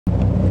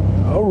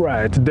All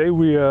right, today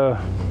we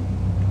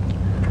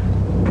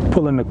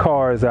pulling the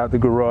cars out the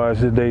garage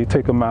today,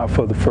 take them out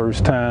for the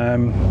first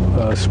time.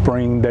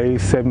 Spring day,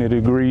 70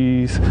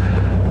 degrees,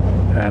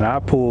 and I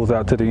pulls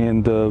out to the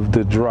end of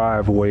the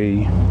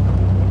driveway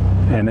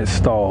and it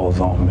stalls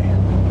on me.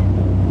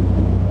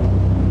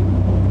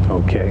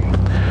 Okay,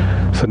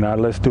 so now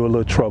let's do a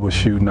little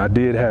troubleshooting. I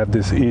did have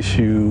this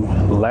issue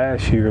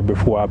last year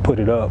before I put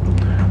it up,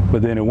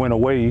 but then it went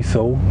away,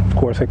 so of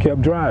course I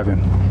kept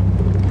driving.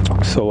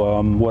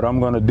 So what I'm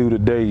going to do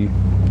today,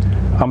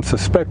 I'm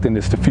suspecting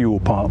it's the fuel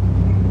pump.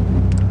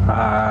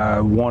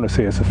 I want to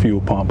say it's a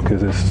fuel pump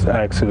because it's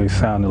actually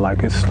sounding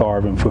like it's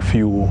starving for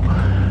fuel.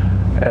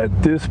 At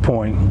this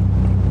point,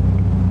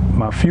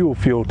 my fuel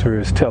filter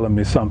is telling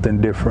me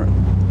something different.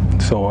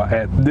 So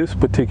at this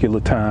particular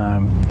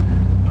time,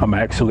 I'm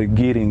actually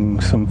getting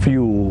some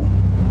fuel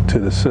to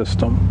the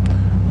system.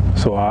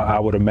 So I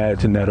would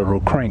imagine that it'll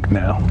crank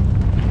now.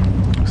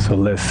 So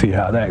let's see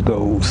how that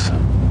goes.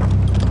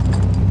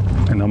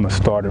 And I'm gonna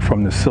start it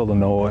from the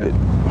solenoid,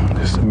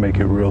 just to make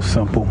it real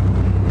simple.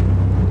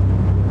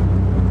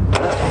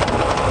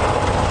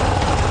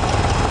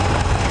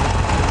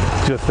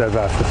 Just as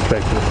I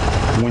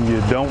suspected. When you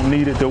don't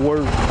need it to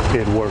work,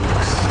 it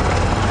works.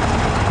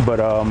 But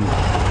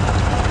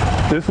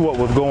this is what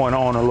was going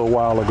on a little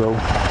while ago.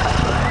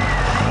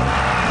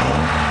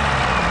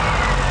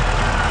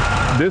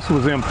 This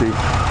was empty.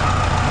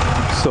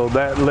 So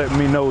that let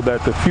me know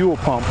that the fuel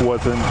pump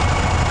wasn't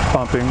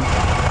pumping,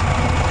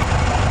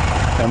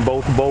 and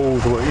both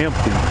bowls were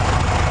empty.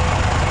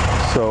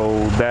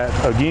 So that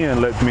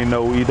again lets me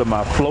know either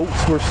my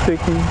floats were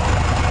sticking,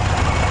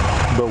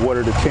 but what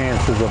are the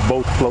chances of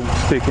both floats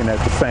sticking at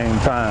the same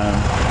time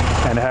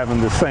and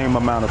having the same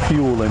amount of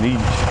fuel in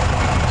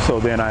each? So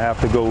then I have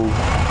to go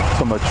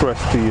to my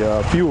trusty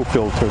fuel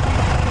filter.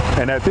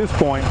 And at this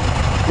point,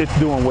 it's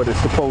doing what it's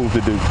supposed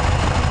to do,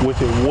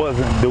 which it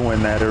wasn't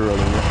doing that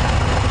earlier.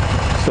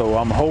 So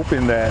I'm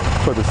hoping that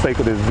for the sake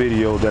of this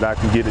video that I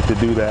can get it to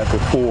do that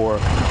before.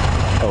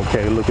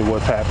 Okay, look at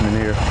what's happening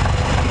here.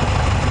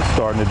 It's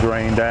starting to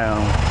drain down.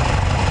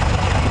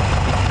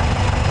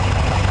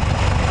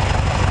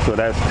 So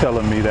that's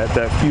telling me that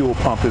that fuel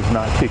pump is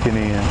not kicking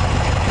in.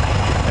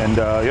 And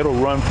it'll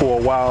run for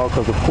a while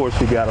because of course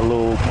you got a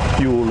little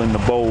fuel in the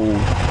bowl,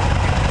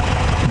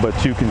 but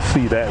you can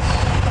see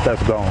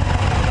that's gone.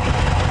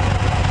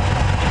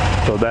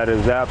 So that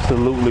is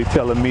absolutely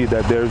telling me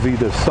that there's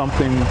either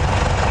something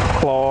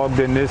clogged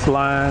in this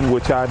line,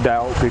 which I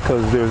doubt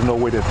because there's no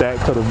way that that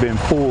could have been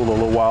full a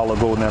little while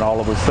ago and then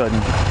all of a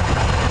sudden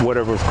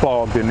whatever's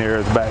clogged in there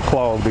is back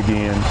clogged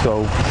again.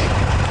 So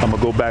I'm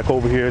gonna go back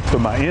over here to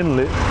my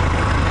inlet.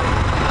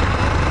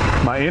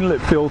 My inlet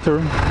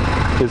filter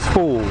is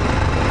full.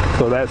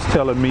 So that's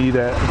telling me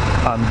that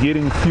I'm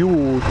getting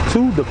fuel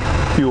to the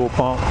fuel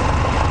pump.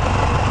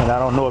 And I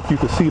don't know if you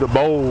can see the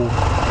bowl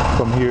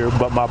from here,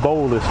 but my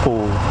bowl is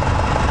full.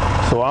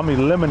 So I'm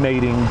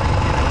eliminating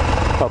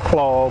a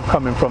clog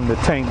coming from the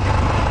tank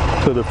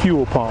to the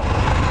fuel pump.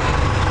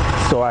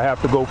 So I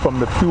have to go from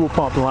the fuel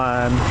pump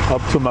line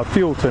up to my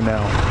filter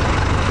now.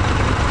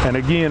 And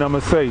again, I'm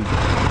gonna say,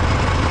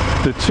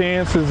 the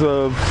chances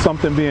of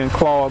something being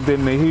clogged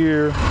into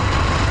here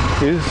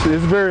is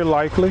very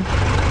likely.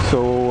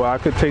 So I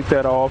could take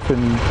that off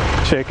and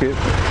check it.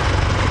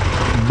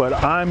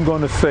 But I'm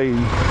gonna say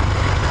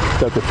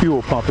that the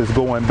fuel pump is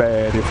going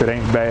bad if it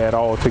ain't bad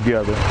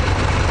altogether.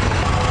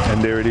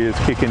 And there it is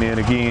kicking in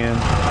again.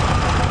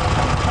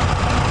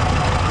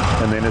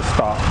 And then it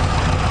stops.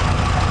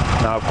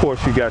 Now of course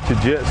you got your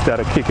jets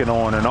that are kicking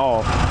on and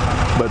off,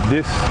 but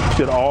this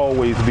should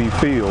always be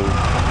filled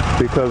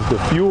because the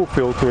fuel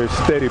filter is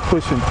steady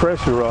pushing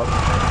pressure up,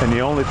 and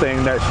the only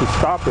thing that should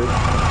stop it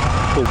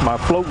is my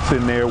floats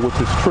in there, which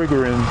is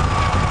triggering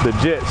the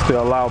jets to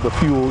allow the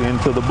fuel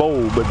into the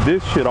bowl. But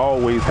this should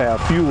always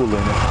have fuel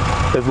in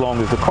it as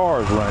long as the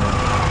car is running.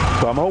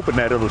 So I'm hoping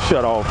that it'll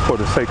shut off for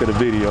the sake of the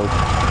video,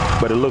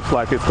 but it looks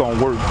like it's gonna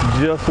work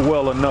just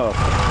well enough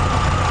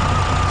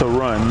to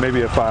run.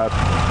 Maybe if I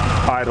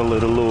idle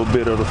it a little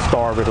bit, it'll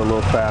starve it a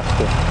little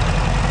faster.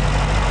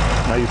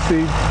 Now you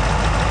see,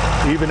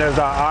 even as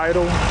I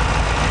idle,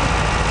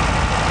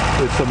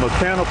 it's a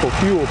mechanical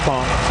fuel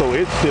pump, so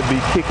it should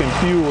be kicking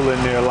fuel in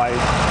there like,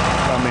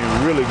 I mean,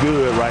 really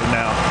good right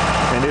now.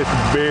 And it's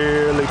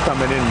barely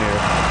coming in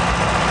there.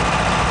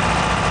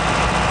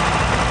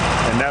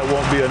 And that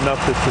won't be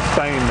enough to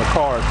sustain the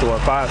car. So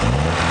if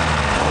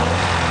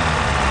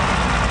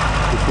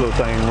this little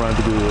thing runs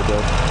good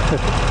though.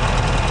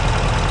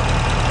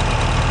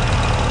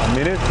 A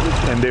minute,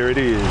 and there it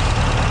is.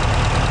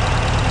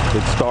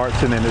 It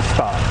starts and then it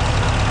stops.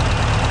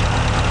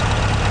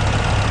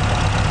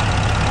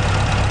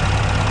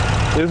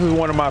 This is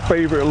one of my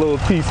favorite little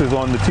pieces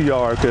on the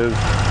TR, because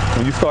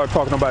when you start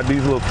talking about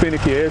these little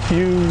finicky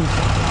SUs,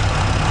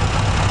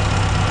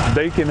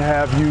 they can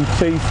have you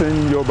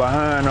chasing your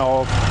behind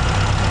off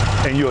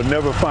and you'll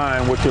never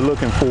find what you're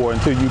looking for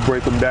until you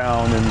break them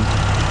down and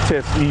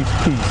test each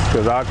piece.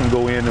 Because I can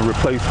go in and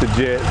replace the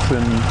jets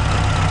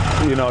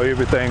and, you know,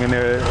 everything in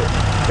there.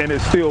 and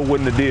it still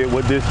wouldn't have did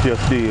what this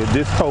just did.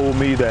 This told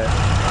me that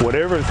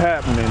whatever is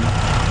happening,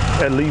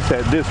 at least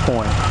at this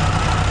point,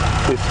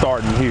 it's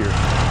starting here.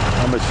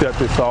 I'm gonna shut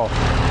this off.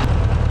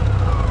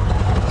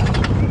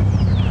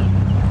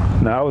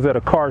 Now, I was at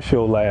a car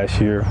show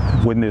last year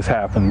when this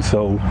happened,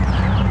 so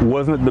it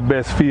wasn't the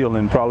best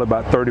feeling, probably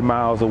about 30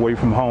 miles away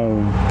from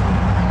home.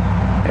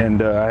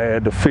 And I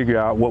had to figure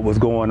out what was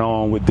going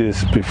on with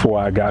this before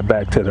I got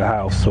back to the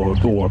house, or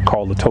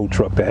call the tow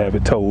truck to have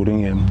it towed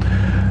in.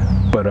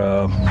 But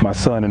my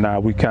son and I,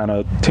 we kind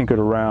of tinkered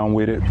around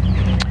with it.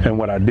 And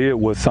what I did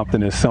was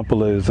something as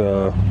simple as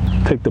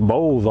take the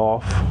bowls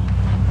off,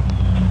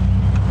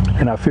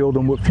 and I filled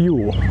them with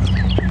fuel.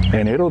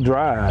 And it'll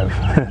drive.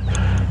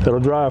 It'll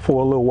drive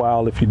for a little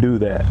while if you do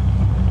that.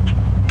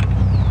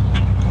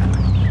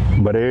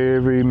 But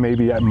every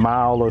maybe a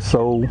mile or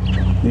so,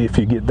 if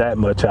you get that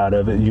much out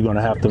of it, you're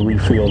gonna have to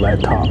refill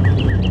that top.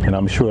 And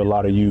I'm sure a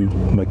lot of you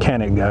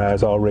mechanic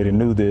guys already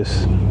knew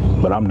this,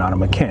 but I'm not a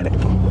mechanic.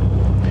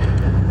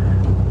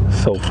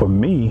 So for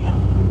me,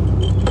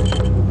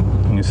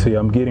 you see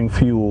I'm getting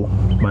fuel.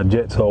 My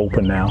jets are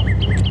open now.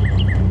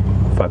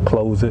 If I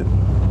close it,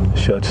 it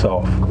shuts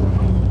off.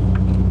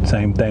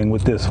 Same thing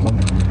with this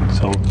one.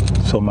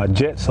 So my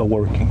jets are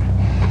working.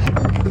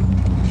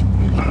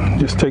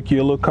 Just take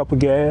your little cup of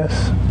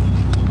gas,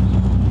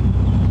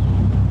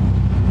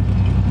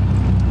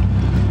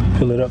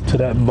 fill it up to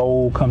that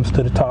bowl, comes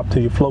to the top,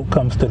 till your float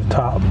comes to the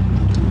top.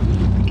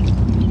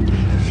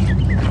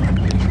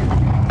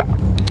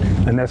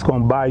 And that's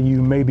gonna buy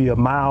you maybe a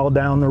mile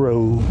down the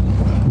road.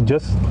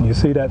 Just, you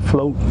see that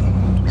float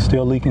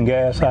still leaking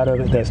gas out of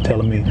it? That's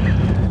telling me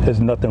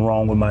there's nothing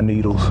wrong with my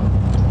needles.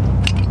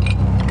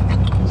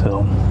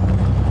 So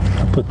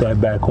I put that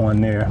back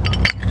on there.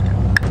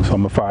 So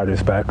I'm gonna fire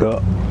this back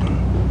up.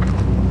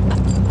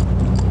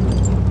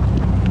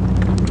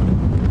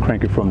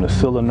 Crank it from the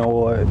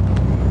solenoid.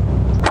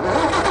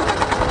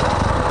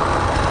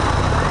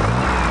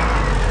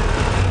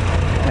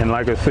 And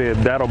like I said,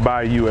 that'll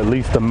buy you at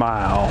least a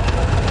mile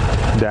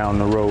down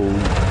the road.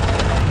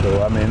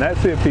 So I mean,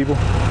 that's it, people.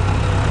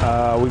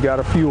 We got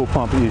a fuel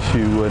pump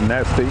issue, and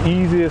that's the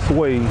easiest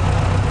way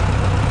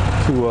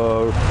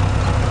to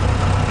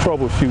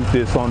troubleshoot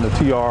this on the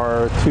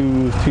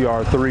TR2s,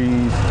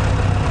 TR3s,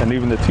 and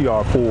even the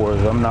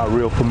TR4s. I'm not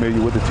real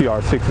familiar with the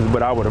TR6s,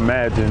 but I would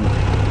imagine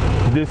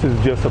this is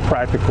just a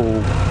practical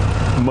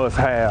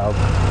must-have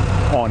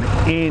on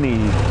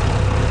any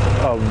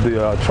of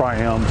the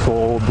Triumphs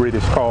or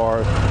British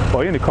cars,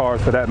 or any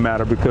cars for that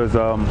matter, because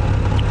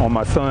on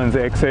my son's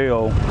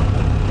XL,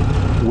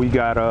 we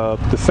got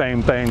the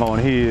same thing on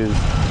his.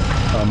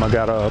 I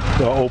got an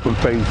open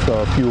face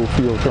fuel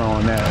filter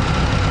on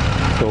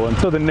that. So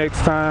until the next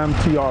time,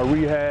 TR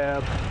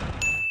Rehab.